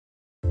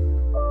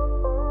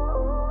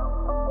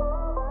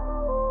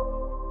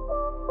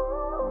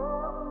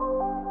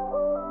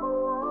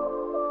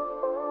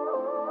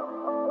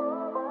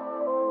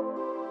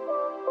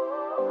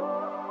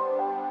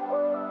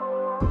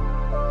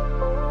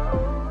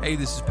Hey,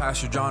 this is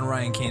Pastor John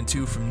Ryan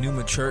Cantu from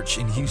Pneuma Church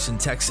in Houston,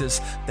 Texas.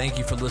 Thank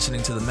you for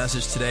listening to the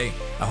message today.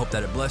 I hope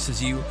that it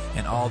blesses you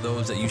and all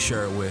those that you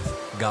share it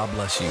with. God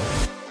bless you.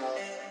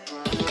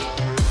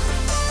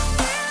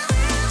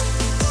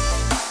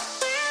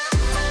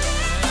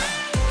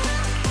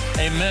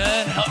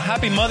 Amen.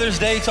 Happy Mother's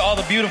Day to all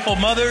the beautiful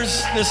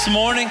mothers this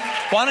morning.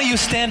 Why don't you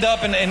stand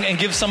up and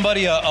give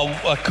somebody a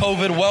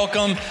COVID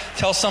welcome.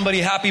 Tell somebody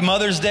Happy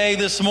Mother's Day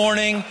this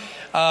morning.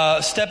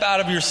 Step out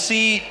of your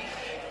seat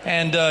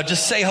and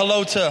just say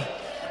hello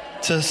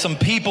to some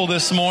people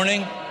this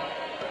morning.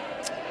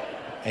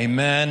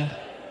 Amen.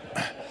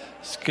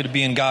 It's good to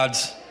be in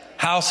God's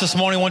house this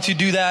morning. Once you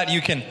do that, you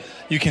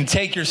can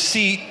take your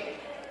seat.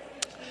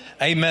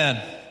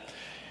 Amen.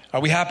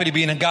 Are we happy to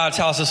be in God's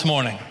house this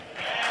morning?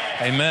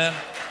 Amen.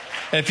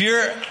 If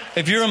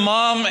you're a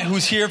mom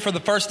who's here for the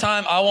first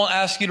time, I won't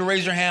ask you to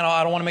raise your hand.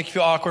 I don't want to make you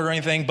feel awkward or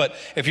anything. But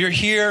if you're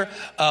here,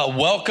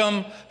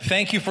 welcome.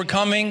 Thank you for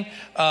coming.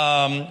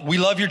 We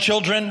love your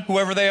children,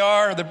 whoever they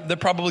are. They're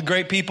probably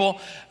great people.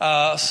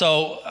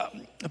 So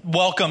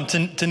welcome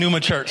to Pneuma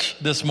Church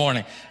this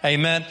morning.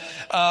 Amen.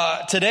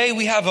 Today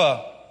we have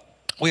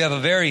a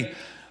very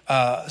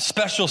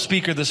special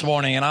speaker this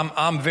morning, and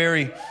I'm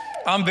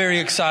very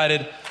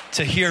excited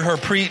to hear her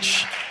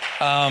preach.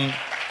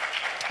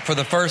 For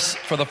the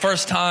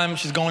first time,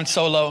 she's going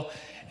solo,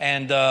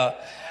 and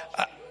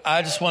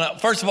I just want to.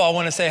 First of all, I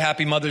want to say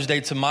Happy Mother's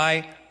Day to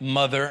my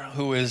mother,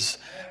 who is,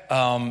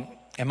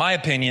 in my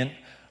opinion,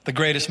 the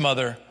greatest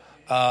mother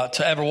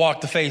to ever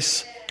walk the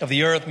face of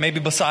the earth,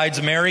 maybe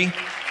besides Mary.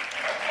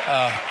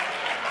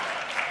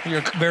 You're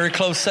a very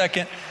close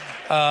second.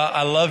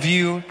 I love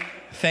you.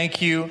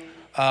 Thank you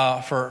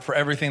for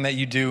everything that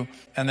you do,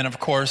 and then of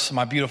course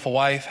my beautiful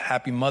wife.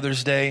 Happy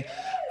Mother's Day.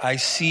 I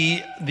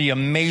see the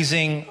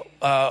amazing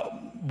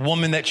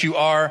woman that you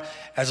are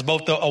as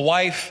both a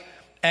wife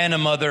and a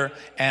mother,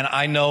 and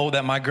I know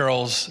that my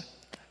girls,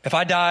 if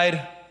I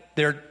died,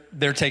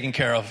 they're taken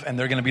care of and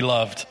they're going to be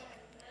loved.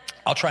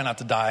 I'll try not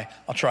to die.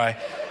 I'll try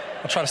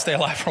to stay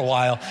alive for a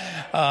while.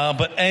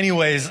 But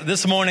anyways,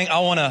 this morning I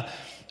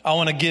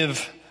want to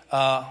give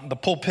the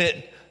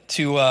pulpit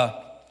to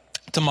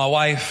my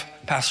wife,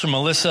 Pastor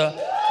Melissa.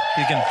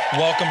 You can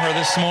welcome her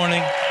this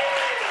morning.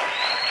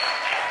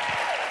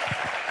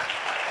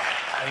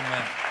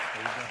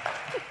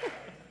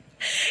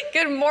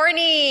 Good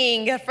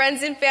morning,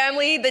 friends and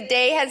family. The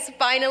day has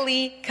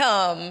finally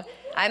come.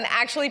 I'm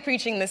actually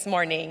preaching this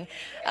morning.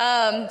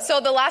 So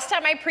the last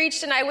time I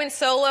preached and I went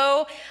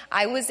solo,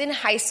 I was in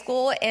high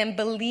school, and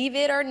believe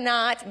it or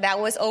not, that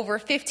was over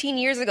 15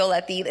 years ago,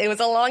 Letty. It was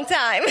a long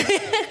time.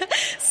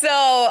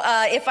 So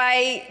if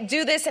I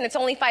do this and it's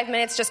only 5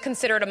 minutes, just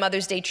consider it a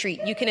Mother's Day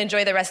treat. You can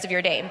enjoy the rest of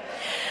your day.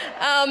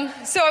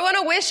 So I want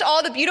to wish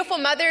all the beautiful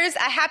mothers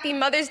a happy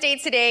Mother's Day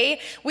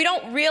today. We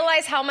don't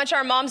realize how much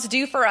our moms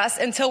do for us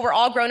until we're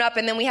all grown up,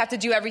 and then we have to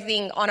do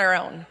everything on our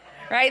own.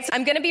 Right, so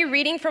I'm going to be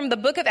reading from the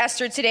book of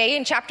Esther today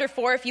in chapter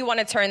 4, if you want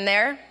to turn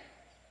there.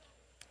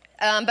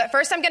 But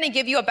first, I'm going to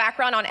give you a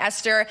background on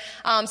Esther.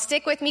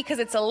 Stick with me because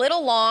it's a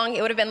little long.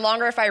 It would have been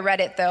longer if I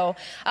read it, though.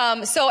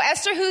 So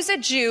Esther, who's a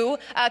Jew,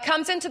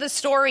 comes into the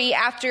story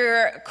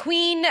after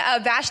Queen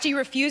Vashti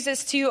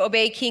refuses to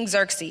obey King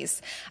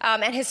Xerxes.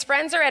 And his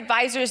friends or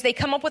advisors, they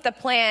come up with a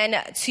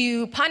plan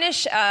to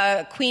punish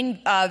Queen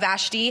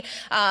Vashti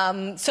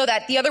so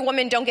that the other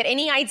women don't get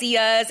any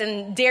ideas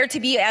and dare to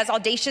be as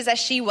audacious as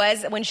she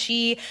was when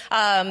she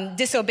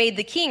disobeyed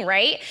the king,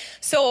 right?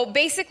 So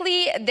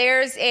basically,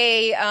 there's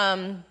a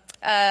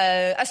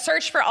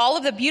search for all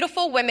of the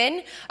beautiful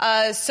women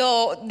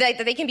so that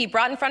they can be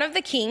brought in front of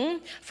the king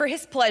for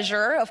his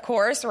pleasure, of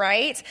course,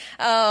 right?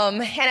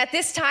 And at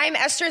this time,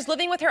 Esther is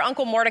living with her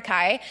uncle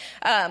Mordecai,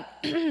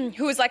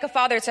 who is like a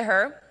father to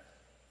her.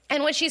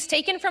 And when she's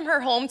taken from her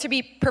home to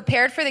be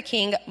prepared for the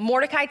king,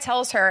 Mordecai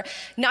tells her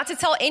not to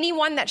tell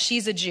anyone that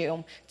she's a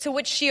Jew, to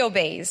which she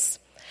obeys.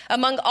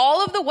 Among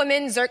all of the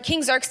women,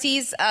 King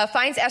Xerxes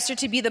finds Esther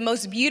to be the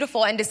most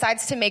beautiful and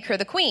decides to make her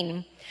the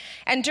queen.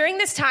 And during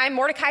this time,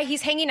 Mordecai,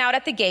 he's hanging out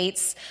at the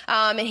gates,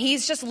 and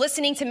he's just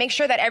listening to make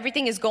sure that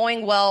everything is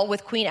going well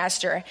with Queen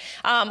Esther.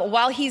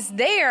 While he's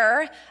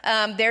there,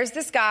 there's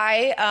this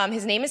guy,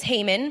 his name is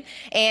Haman,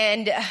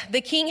 and the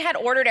king had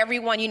ordered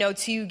everyone,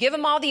 to give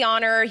him all the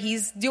honor.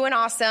 He's doing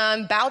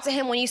awesome. Bow to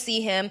him when you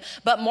see him.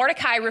 But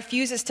Mordecai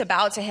refuses to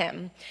bow to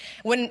him.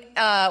 When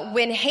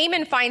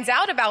Haman finds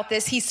out about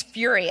this, he's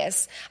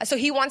furious. So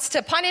he wants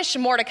to punish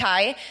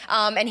Mordecai,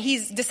 and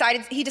he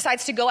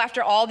decides to go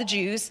after all the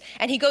Jews,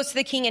 and he goes to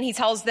the king and he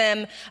tells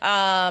them,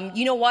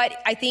 you know what,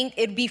 I think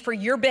it'd be for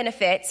your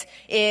benefit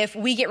if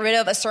we get rid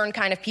of a certain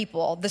kind of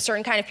people, the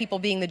certain kind of people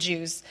being the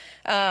Jews.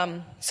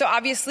 So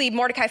obviously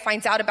Mordecai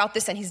finds out about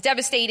this and he's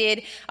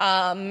devastated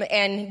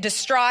and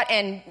distraught,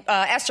 and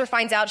Esther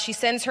finds out. She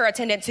sends her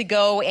attendant to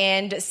go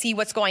and see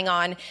what's going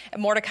on.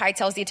 Mordecai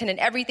tells the attendant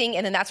everything,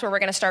 and then that's where we're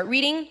going to start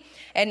reading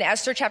in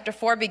Esther chapter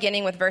 4,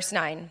 beginning with verse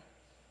 9.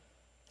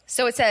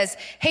 So it says,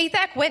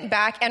 Hathach went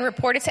back and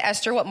reported to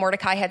Esther what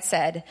Mordecai had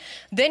said.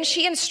 Then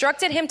she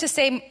instructed him to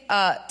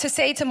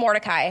say to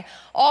Mordecai,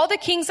 all the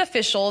king's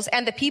officials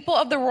and the people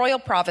of the royal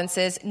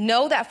provinces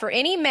know that for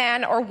any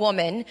man or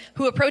woman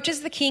who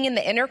approaches the king in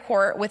the inner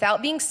court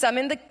without being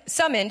summoned,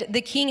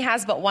 the king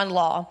has but one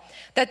law,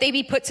 that they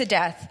be put to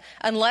death,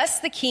 unless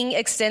the king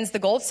extends the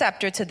gold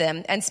scepter to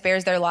them and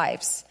spares their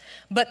lives.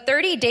 But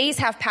 30 days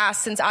have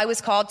passed since I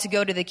was called to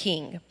go to the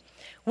king.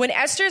 When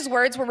Esther's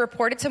words were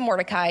reported to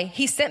Mordecai,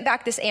 he sent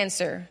back this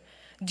answer.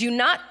 Do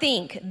not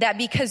think that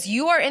because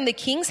you are in the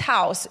king's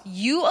house,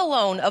 you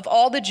alone of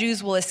all the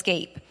Jews will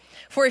escape.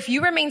 For if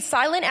you remain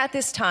silent at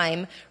this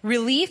time,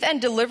 relief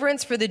and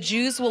deliverance for the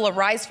Jews will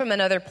arise from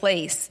another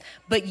place,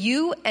 but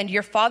you and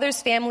your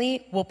father's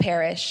family will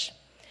perish.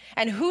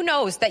 And who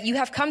knows that you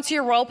have come to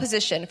your royal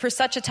position for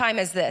such a time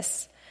as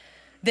this?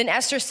 Then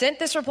Esther sent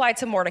this reply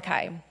to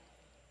Mordecai.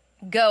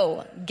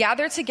 Go,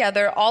 gather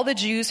together all the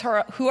Jews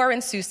who are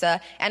in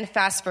Susa and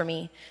fast for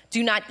me.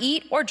 Do not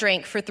eat or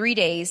drink for 3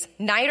 days,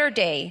 night or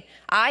day.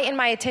 I and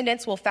my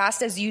attendants will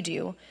fast as you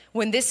do.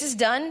 When this is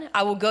done,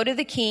 I will go to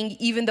the king,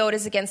 even though it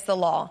is against the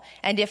law.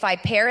 And if I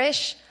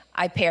perish,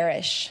 I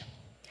perish.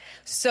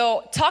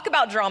 So talk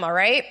about drama,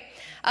 right?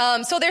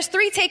 So there's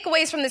 3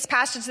 takeaways from this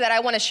passage that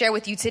I want to share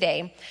with you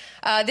today.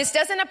 This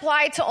doesn't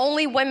apply to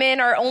only women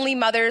or only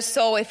mothers,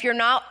 so if you're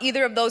not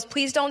either of those,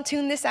 please don't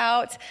tune this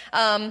out.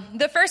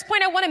 The first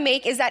point I want to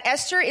make is that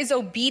Esther is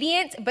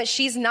obedient, but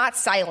she's not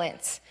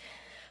silent.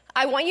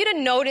 I want you to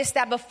notice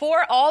that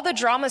before all the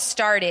drama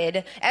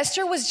started,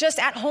 Esther was just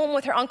at home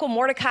with her uncle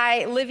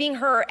Mordecai, living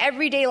her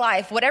everyday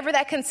life, whatever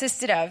that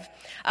consisted of.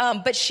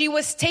 But she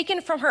was taken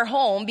from her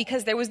home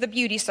because there was the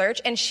beauty search,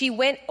 and she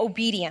went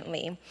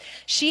obediently.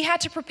 She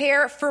had to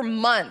prepare for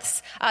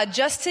months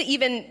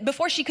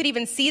before she could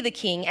even see the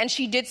king, and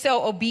she did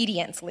so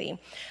obediently.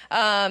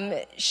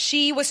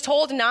 She was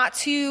told not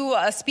to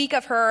speak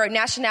of her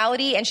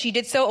nationality, and she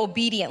did so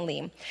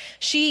obediently.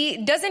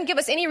 She doesn't give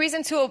us any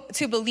reason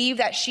to believe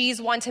that she's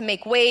one to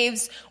make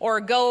waves or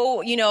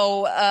go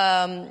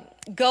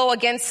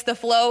against the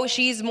flow.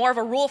 She's more of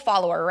a rule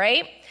follower,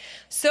 right?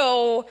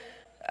 So,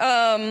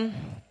 so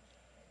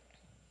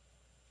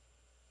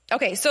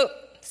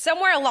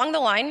somewhere along the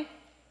line,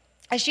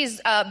 as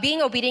she's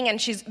being obedient and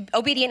she's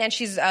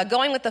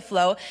going with the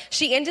flow,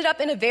 she ended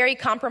up in a very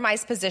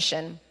compromised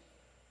position.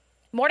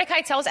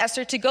 Mordecai tells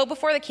Esther to go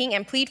before the king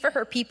and plead for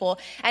her people,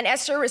 and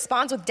Esther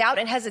responds with doubt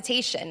and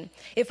hesitation.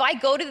 If I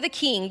go to the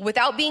king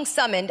without being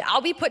summoned,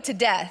 I'll be put to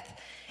death.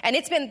 And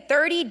it's been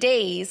 30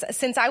 days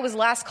since I was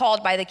last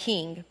called by the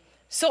king.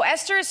 So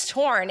Esther is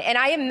torn, and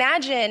I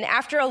imagine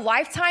after a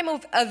lifetime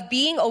of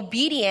being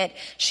obedient,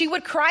 she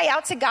would cry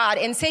out to God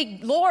and say,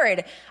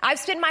 Lord, I've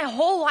spent my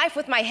whole life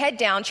with my head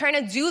down, trying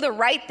to do the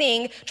right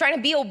thing, trying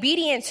to be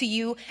obedient to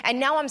you,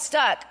 and now I'm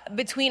stuck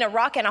between a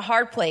rock and a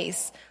hard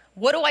place.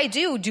 What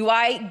do? Do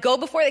I go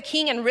before the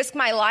king and risk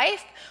my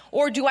life,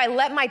 or do I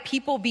let my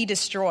people be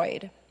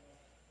destroyed?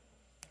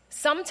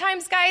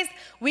 Sometimes, guys,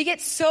 we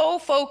get so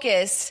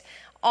focused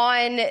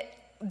on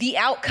the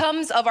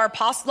outcomes of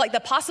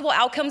the possible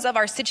outcomes of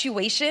our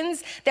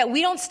situations that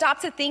we don't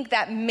stop to think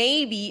that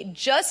maybe,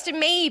 just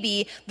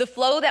maybe, the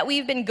flow that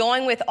we've been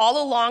going with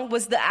all along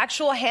was the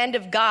actual hand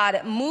of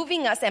God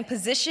moving us and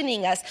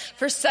positioning us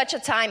for such a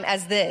time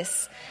as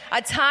this.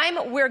 A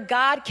time where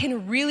God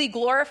can really be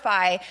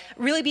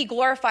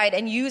glorified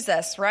and use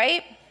us,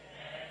 right?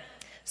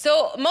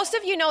 So most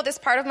of you know this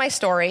part of my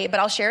story, but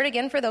I'll share it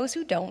again for those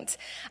who don't.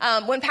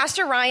 When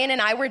Pastor Ryan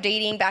and I were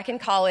dating back in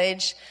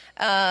college,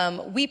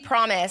 we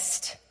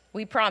promised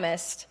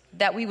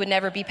that we would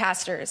never be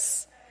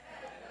pastors.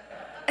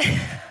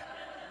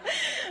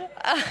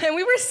 And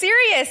we were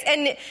serious,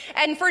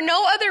 and for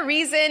no other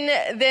reason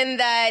than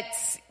that,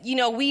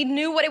 we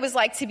knew what it was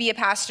like to be a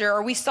pastor,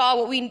 or we saw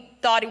what we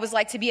thought it was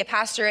like to be a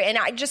pastor, and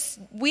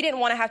we didn't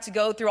want to have to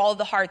go through all of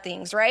the hard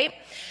things, right?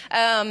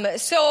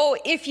 So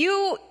if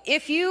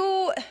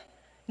you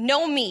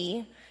know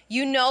me,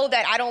 you know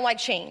that I don't like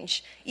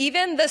change.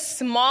 Even the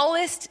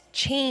smallest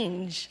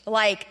change,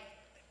 like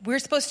we're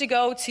supposed to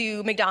go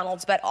to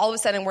McDonald's, but all of a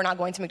sudden we're not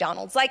going to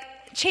McDonald's. Like,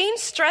 change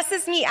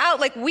stresses me out.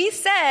 Like, we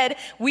said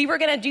we were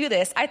going to do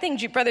this. I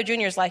think Brother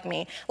Junior's like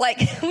me. Like,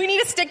 we need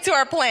to stick to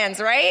our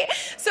plans, right?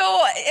 So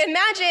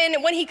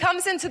imagine when he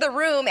comes into the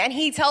room and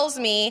he tells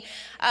me,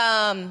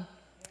 I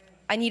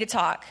need to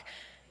talk.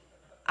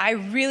 I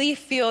really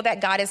feel that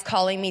God is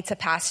calling me to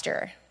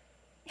pastor.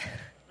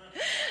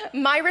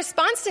 My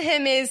response to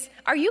him is,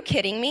 are you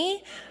kidding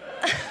me?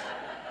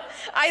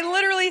 I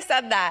literally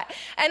said that.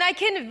 And I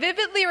can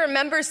vividly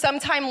remember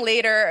sometime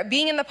later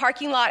being in the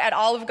parking lot at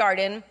Olive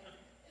Garden,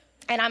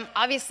 and I'm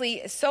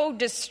obviously so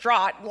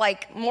distraught,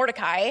 like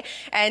Mordecai,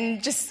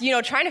 and just,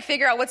 trying to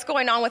figure out what's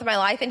going on with my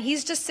life. And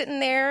he's just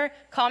sitting there,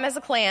 calm as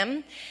a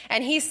clam.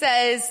 And he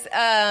says,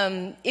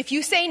 if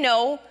you say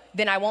no,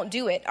 then I won't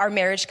do it. Our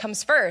marriage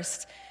comes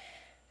first.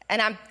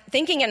 And I'm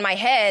thinking in my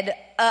head,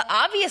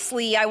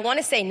 obviously, I want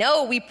to say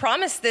no. We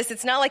promised this.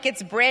 It's not like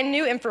it's brand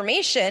new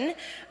information.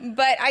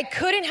 But I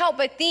couldn't help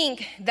but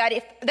think that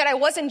I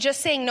wasn't just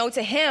saying no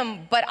to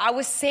him, but I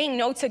was saying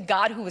no to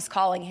God who was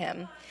calling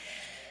him.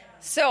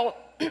 So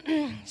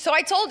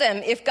I told him,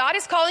 if God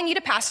is calling you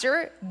to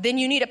pastor, then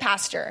you need a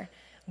pastor.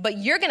 But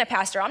you're going to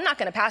pastor. I'm not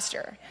going to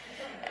pastor.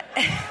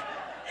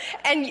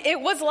 And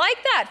it was like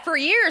that for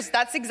years.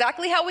 That's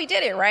exactly how we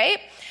did it, right?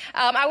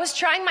 I was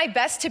trying my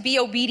best to be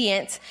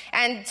obedient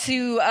and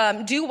to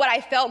do what I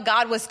felt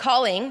God was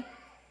calling,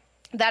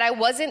 that I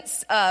wasn't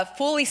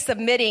fully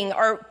submitting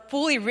or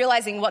fully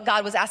realizing what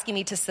God was asking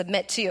me to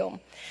submit to.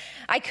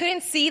 I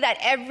couldn't see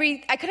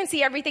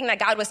everything that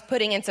God was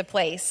putting into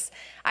place.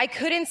 I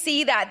couldn't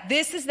see that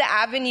this is the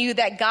avenue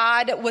that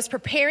God was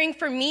preparing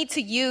for me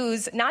to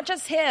use, not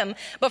just him,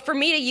 but for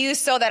me to use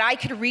so that I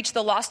could reach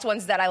the lost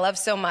ones that I love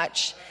so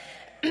much.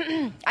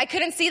 I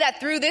couldn't see that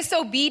through this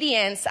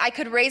obedience, I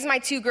could raise my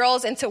 2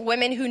 girls into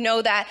women who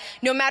know that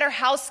no matter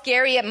how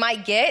scary it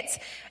might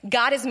get,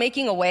 God is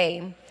making a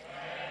way.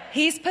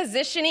 He's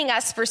positioning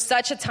us for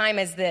such a time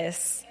as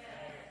this.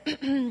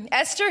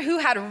 Esther, who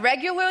had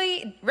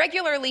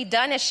regularly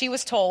done as she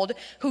was told,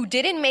 who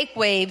didn't make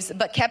waves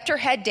but kept her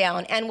head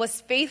down and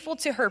was faithful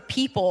to her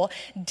people,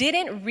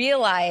 didn't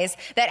realize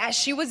that as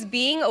she was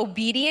being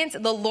obedient,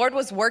 the Lord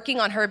was working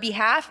on her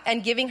behalf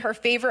and giving her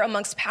favor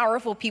amongst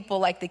powerful people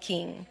like the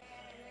king.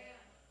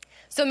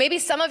 So maybe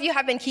some of you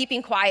have been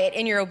keeping quiet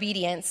in your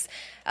obedience,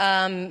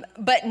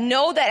 but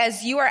know that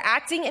as you are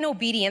acting in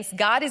obedience,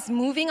 God is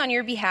moving on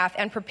your behalf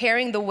and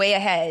preparing the way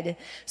ahead.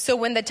 So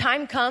when the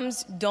time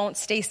comes, don't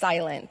stay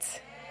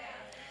silent.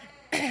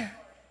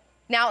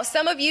 Now,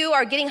 some of you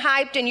are getting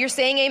hyped and you're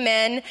saying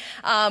amen,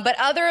 but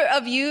other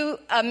of you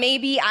may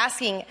be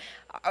asking,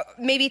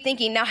 maybe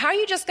thinking, now how are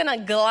you just going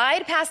to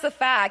glide past the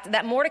fact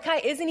that Mordecai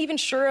isn't even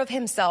sure of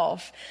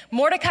himself?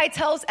 Mordecai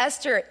tells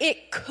Esther,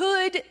 it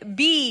could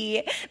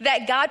be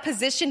that God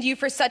positioned you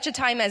for such a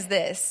time as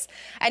this.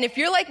 And if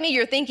you're like me,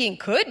 you're thinking,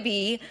 could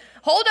be.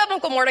 Hold up,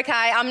 Uncle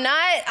Mordecai. I'm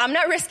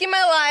not risking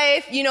my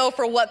life,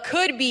 for what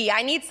could be.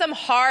 I need some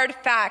hard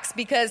facts,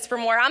 because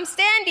from where I'm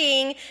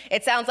standing,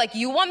 it sounds like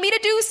you want me to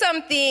do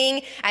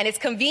something and it's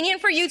convenient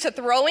for you to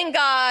throw in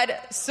God.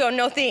 So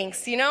no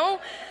thanks,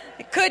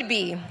 It could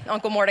be,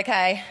 Uncle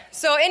Mordecai.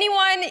 So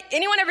anyone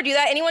ever do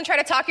that? Anyone try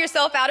to talk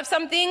yourself out of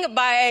something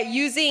by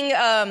using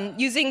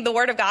the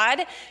word of God?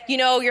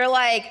 You're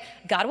like,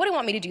 God wouldn't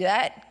want me to do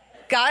that.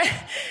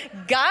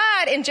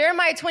 God in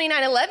Jeremiah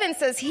 29:11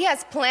 says he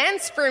has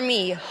plans for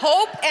me,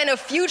 hope and a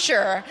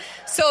future.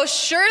 So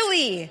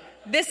surely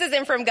this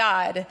isn't from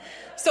God.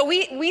 So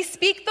we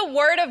speak the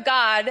word of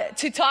God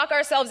to talk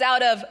ourselves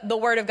out of the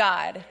word of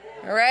God,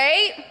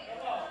 right?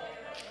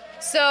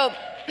 So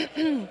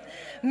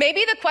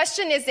maybe the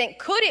question isn't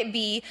could it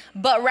be,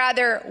 but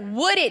rather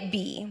would it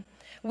be?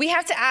 We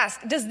have to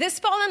ask, does this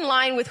fall in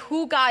line with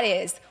who God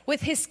is, with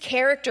his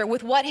character,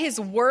 with what his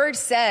word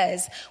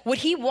says? Would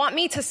he want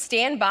me to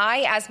stand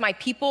by as my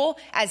people,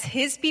 as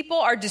his people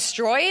are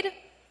destroyed?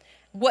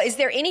 Is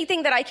there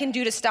anything that I can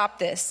do to stop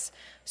this?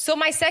 So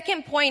my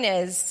second point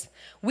is,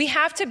 we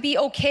have to be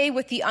okay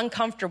with the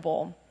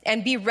uncomfortable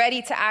and be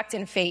ready to act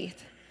in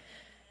faith.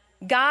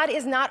 God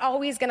is not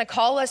always going to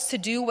call us to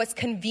do what's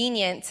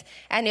convenient,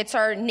 and it's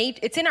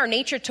in our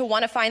nature to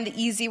want to find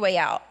the easy way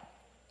out.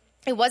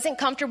 It wasn't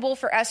comfortable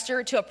for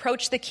Esther to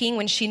approach the king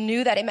when she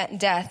knew that it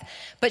meant death,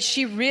 but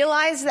she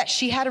realized that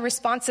she had a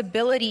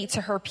responsibility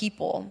to her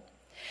people.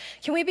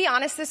 Can we be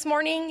honest this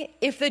morning?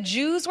 If the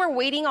Jews were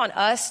waiting on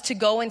us to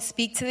go and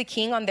speak to the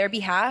king on their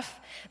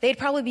behalf, they'd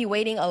probably be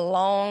waiting a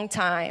long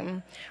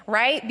time,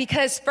 right?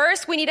 Because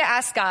first we need to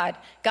ask God,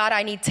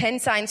 I need 10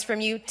 signs from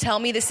you. Tell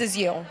me this is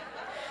you.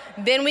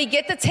 Then we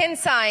get the 10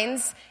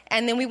 signs,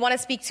 and then we want to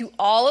speak to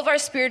all of our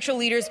spiritual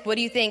leaders. What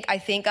do you think? I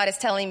think God is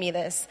telling me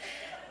this.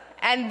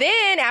 And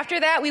then after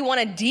that, we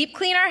want to deep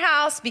clean our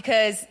house,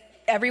 because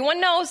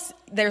everyone knows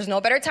there's no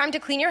better time to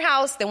clean your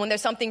house than when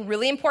there's something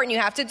really important you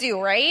have to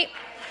do, right?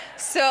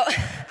 So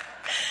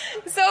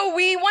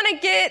we want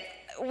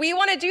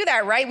to do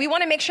that, right? We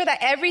want to make sure that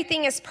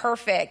everything is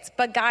perfect.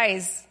 But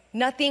guys,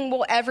 nothing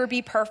will ever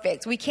be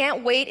perfect. We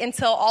can't wait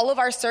until all of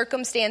our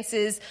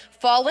circumstances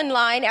fall in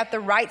line at the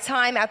right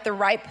time, at the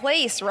right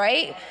place,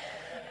 right?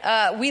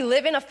 We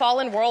live in a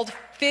fallen world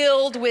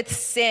filled with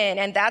sin,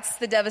 and that's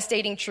the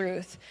devastating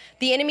truth.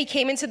 The enemy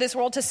came into this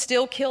world to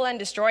steal, kill, and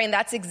destroy, and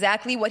that's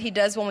exactly what he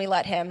does when we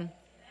let him.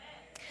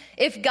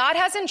 If God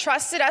has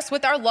entrusted us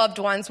with our loved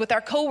ones, with our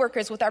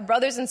coworkers, with our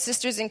brothers and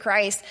sisters in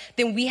Christ,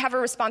 then we have a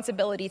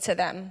responsibility to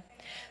them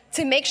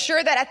to make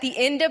sure that at the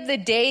end of the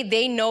day,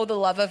 they know the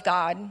love of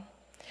God.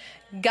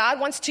 God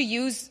wants to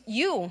use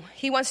you.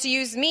 He wants to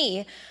use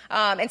me.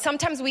 And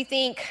sometimes we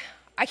think,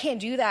 I can't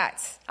do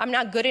that. I'm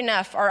not good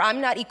enough, or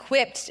I'm not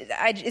equipped.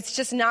 It's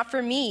just not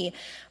for me.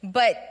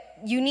 But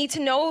you need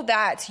to know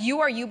that you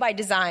are you by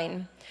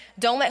design.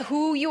 Don't let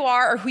who you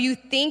are or who you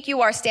think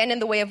you are stand in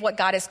the way of what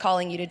God is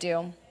calling you to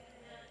do.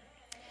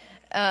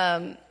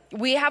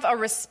 We have a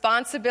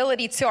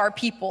responsibility to our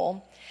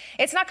people.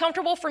 It's not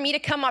comfortable for me to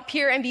come up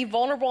here and be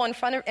vulnerable in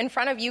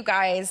front of you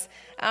guys.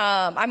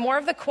 I'm more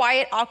of the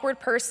quiet, awkward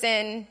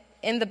person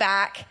in the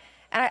back.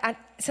 And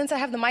since I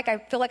have the mic, I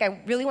feel like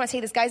I really want to say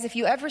this. Guys, if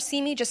you ever see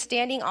me just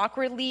standing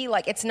awkwardly,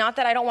 like, it's not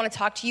that I don't want to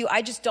talk to you.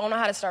 I just don't know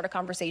how to start a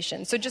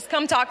conversation. So just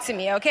come talk to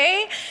me,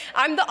 okay?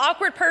 I'm the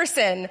awkward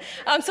person.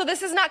 So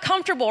this is not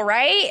comfortable,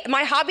 right?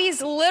 My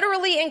hobbies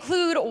literally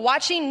include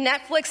watching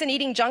Netflix and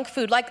eating junk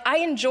food. Like, I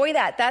enjoy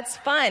that. That's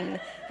fun.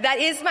 That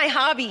is my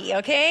hobby,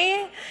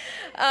 okay?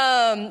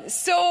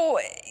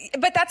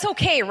 But that's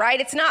okay, right?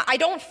 It's not, I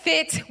don't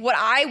fit what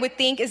I would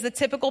think is the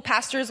typical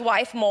pastor's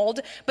wife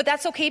mold, but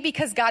that's okay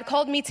because God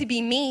called me to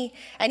be me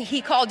and he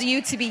called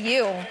you to be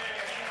you,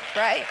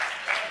 right?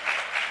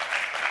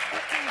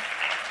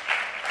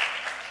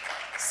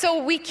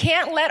 So we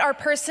can't let our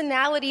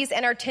personalities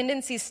and our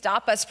tendencies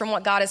stop us from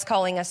what God is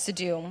calling us to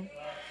do.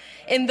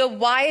 In the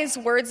wise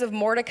words of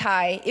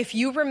Mordecai, if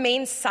you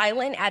remain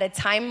silent at a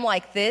time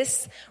like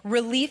this,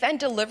 relief and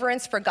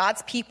deliverance for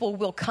God's people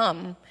will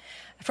come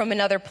from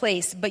another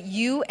place, but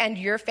you and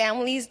your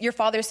families, your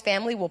father's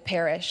family will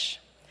perish.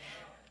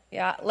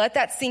 Yeah, let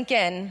that sink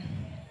in.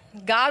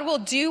 God will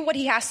do what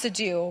he has to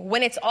do.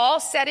 When it's all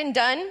said and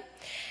done,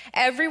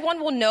 everyone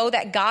will know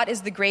that God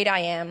is the great I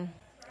am.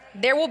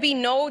 There will be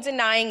no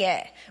denying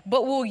it,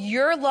 but will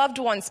your loved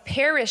ones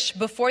perish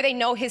before they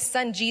know his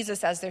son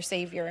Jesus as their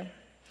savior?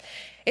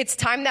 It's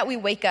time that we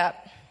wake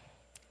up.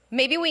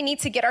 Maybe we need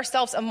to get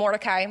ourselves a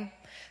Mordecai,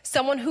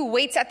 someone who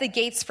waits at the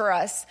gates for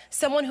us,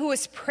 someone who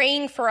is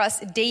praying for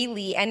us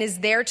daily and is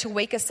there to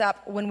wake us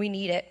up when we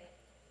need it.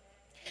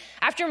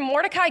 After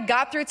Mordecai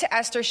got through to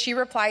Esther, she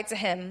replied to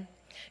him,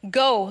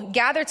 "Go,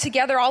 gather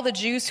together all the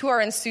Jews who are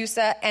in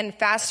Susa and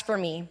fast for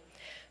me.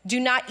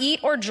 Do not eat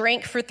or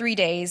drink for 3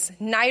 days,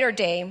 night or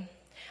day.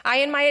 I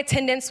and my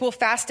attendants will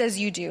fast as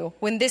you do.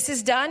 When this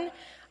is done,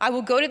 I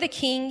will go to the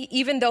king,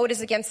 even though it is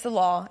against the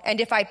law.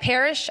 And if I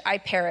perish, I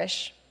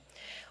perish."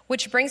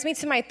 Which brings me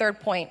to my third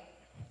point.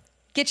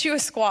 Get you a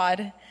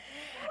squad.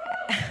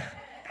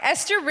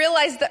 Esther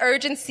realized the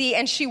urgency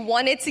and she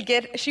wanted to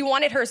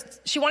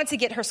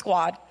get her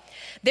squad.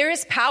 There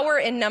is power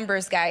in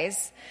numbers,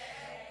 guys.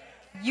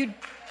 You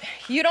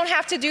don't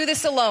have to do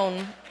this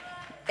alone.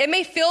 It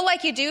may feel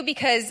like you do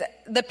because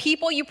the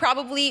people you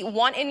probably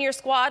want in your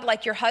squad,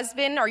 like your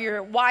husband or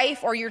your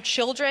wife or your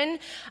children,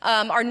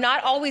 are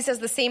not always of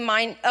the same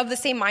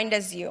mind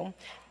as you.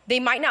 They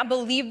might not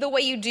believe the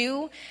way you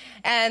do,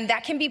 and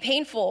that can be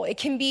painful. It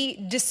can be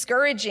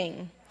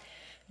discouraging.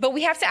 But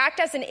we have to act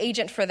as an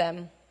agent for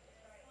them.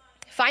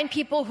 Find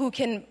people who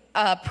can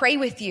pray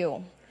with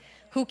you,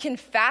 who can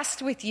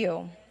fast with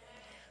you,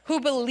 who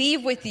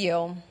believe with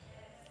you.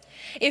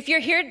 If you're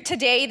here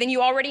today, then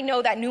you already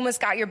know that Numa's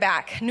got your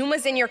back.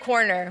 Numa's in your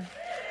corner.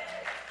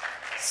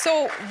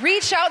 So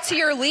reach out to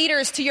your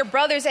leaders, to your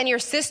brothers and your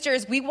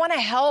sisters. We want to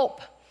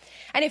help.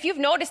 And if you've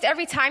noticed,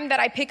 every time that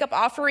I pick up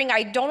offering,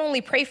 I don't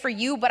only pray for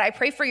you, but I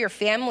pray for your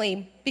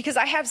family because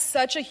I have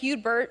such a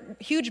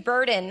huge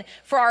burden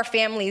for our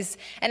families.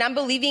 And I'm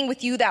believing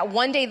with you that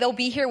one day they'll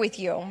be here with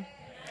you,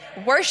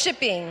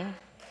 worshiping.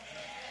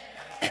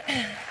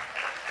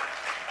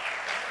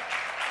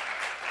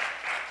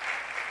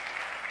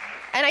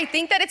 And I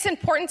think that it's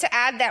important to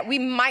add that we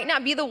might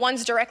not be the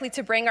ones directly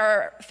to bring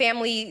our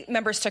family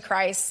members to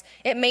Christ.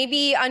 It may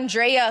be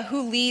Andrea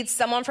who leads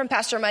someone from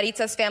Pastor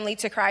Marita's family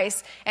to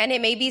Christ. And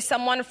it may be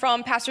someone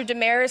from Pastor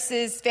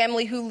Damaris's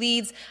family who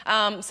leads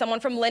someone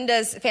from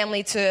Linda's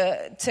family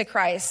to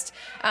Christ.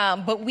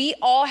 But we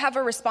all have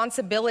a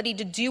responsibility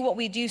to do what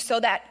we do so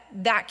that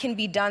that can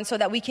be done, so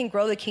that we can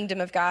grow the kingdom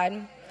of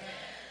God.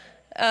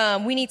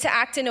 We need to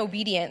act in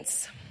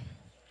obedience.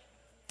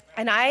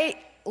 And I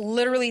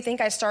literally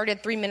think I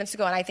started 3 minutes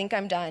ago and I think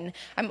I'm done.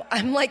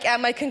 I'm like at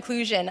my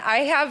conclusion.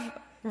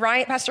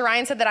 Pastor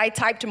Ryan said that I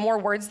typed more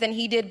words than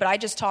he did, but I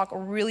just talk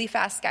really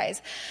fast, guys.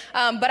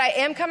 But I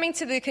am coming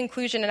to the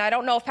conclusion, and I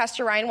don't know if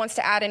Pastor Ryan wants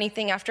to add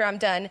anything after I'm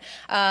done.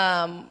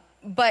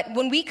 But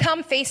when we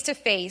come face to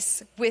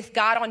face with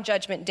God on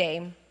Judgment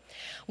Day,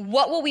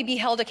 what will we be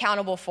held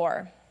accountable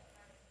for?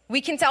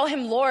 We can tell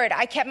him, "Lord,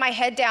 I kept my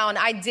head down.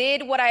 I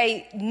did what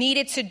I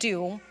needed to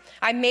do.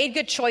 I made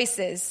good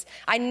choices.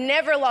 I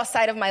never lost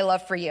sight of my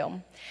love for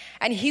you."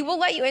 And he will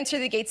let you enter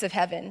the gates of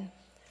heaven.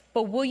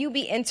 But will you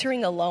be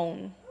entering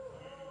alone?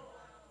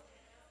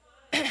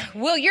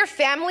 Will your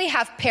family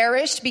have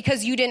perished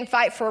because you didn't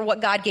fight for what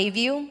God gave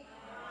you?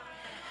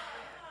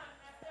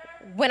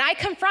 When I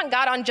confront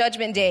God on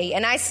Judgment Day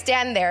and I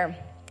stand there,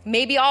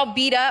 maybe all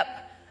beat up,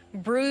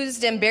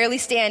 bruised, and barely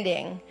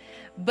standing,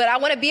 but I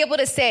want to be able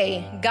to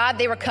say, "God,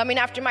 they were coming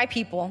after my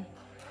people.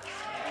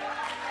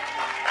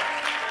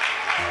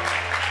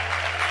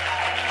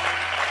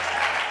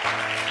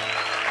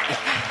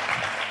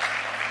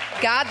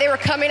 God, they were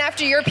coming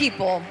after your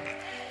people.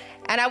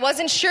 And I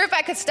wasn't sure if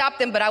I could stop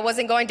them, but I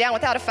wasn't going down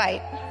without a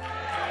fight."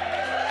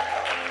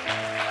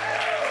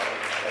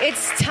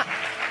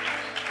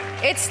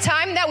 It's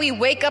time that we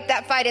wake up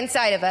that fight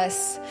inside of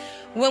us.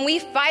 When we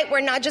fight, we're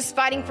not just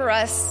fighting for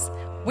us.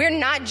 We're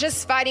not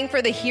just fighting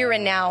for the here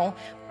and now.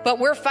 but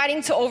we're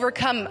fighting to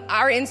overcome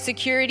our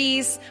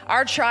insecurities,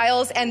 our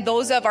trials, and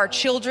those of our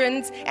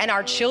children's and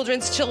our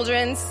children's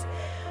children's.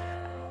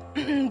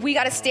 We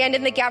got to stand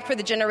in the gap for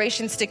the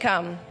generations to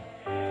come.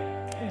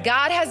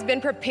 God has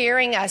been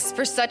preparing us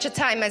for such a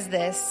time as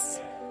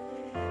this.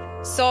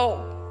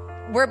 So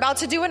we're about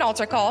to do an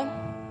altar call.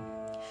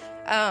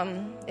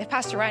 If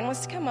Pastor Ryan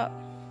wants to come up.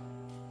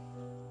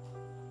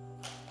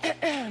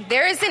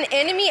 There is an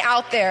enemy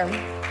out there,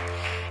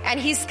 and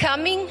he's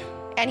coming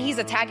and he's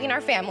attacking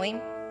our family,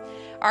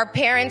 our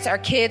parents, our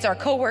kids, our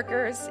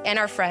coworkers, and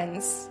our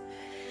friends.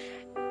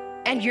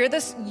 And we're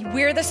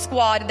the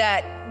squad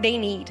that they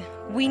need.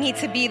 We need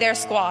to be their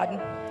squad.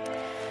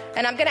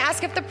 And I'm going to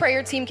ask if the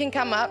prayer team can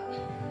come up.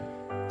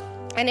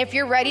 And if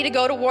you're ready to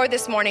go to war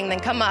this morning, then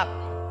come up.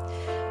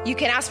 You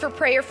can ask for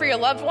prayer for your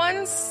loved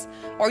ones,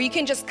 or you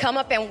can just come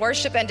up and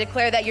worship and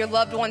declare that your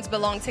loved ones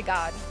belong to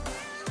God.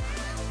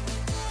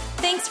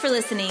 Thanks for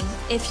listening.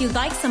 If you'd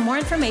like some more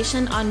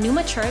information on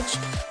Pneuma Church,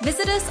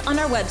 visit us on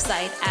our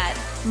website at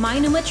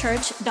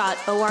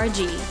mypneumachurch.org.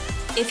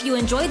 If you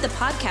enjoyed the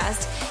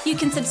podcast, you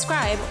can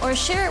subscribe or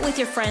share it with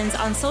your friends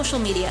on social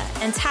media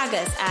and tag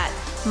us at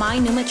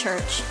MyPneuma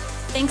Church.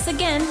 Thanks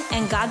again,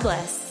 and God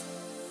bless.